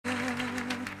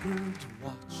shepherds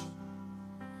watch,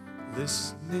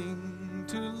 listening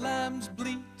to lambs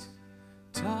bleat,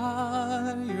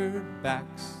 tired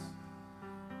backs,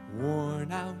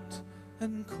 worn out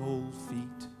and cold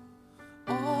feet,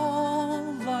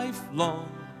 all life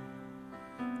long,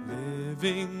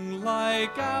 living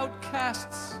like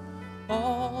outcasts,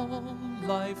 all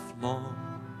life long,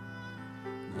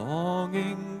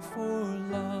 longing for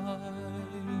life.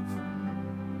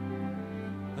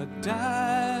 A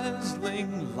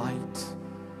dazzling light,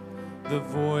 the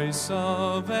voice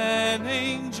of an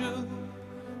angel,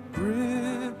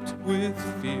 gripped with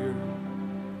fear.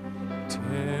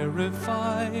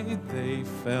 Terrified they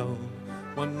fell,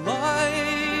 one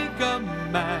like a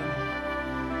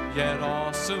man, yet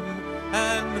awesome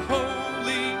and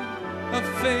holy, a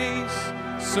face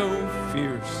so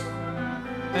fierce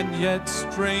and yet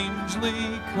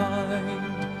strangely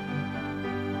kind.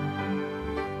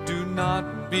 Do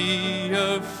not be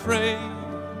afraid,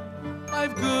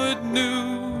 I've good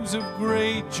news of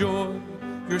great joy.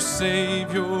 Your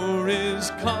Savior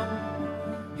is come,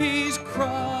 He's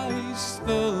Christ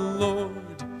the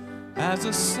Lord. As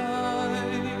a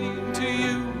sign to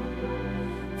you,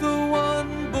 the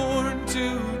one born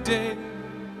today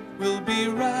will be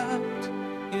wrapped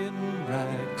in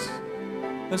rags,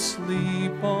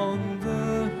 asleep on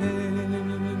the hay.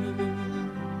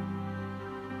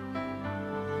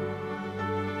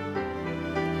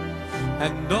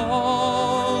 And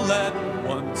all at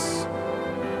once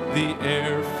the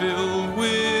air filled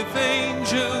with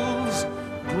angels,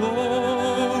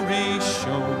 glory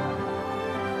shone,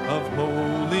 of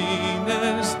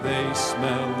holiness they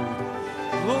smelled.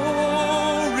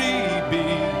 Glory be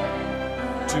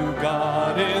to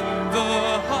God in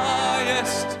the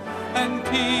highest, and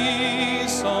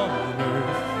peace on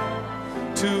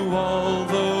earth to all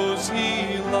those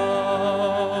He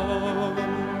loves.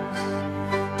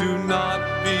 Do not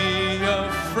be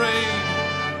afraid,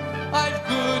 I've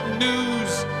good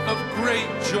news of great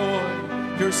joy.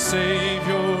 Your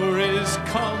Savior is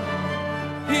come,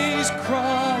 He's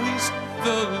Christ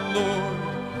the Lord.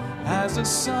 As a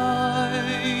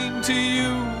sign to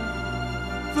you,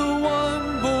 the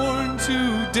one born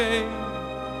today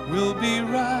will be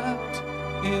wrapped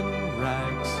in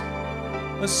rags,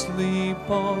 asleep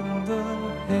on the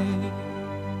hay.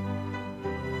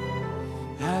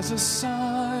 As a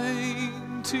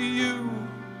sign to you,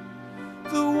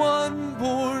 the one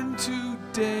born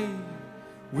today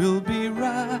will be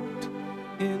wrapped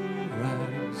in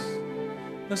rags,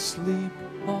 asleep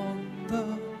on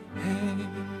the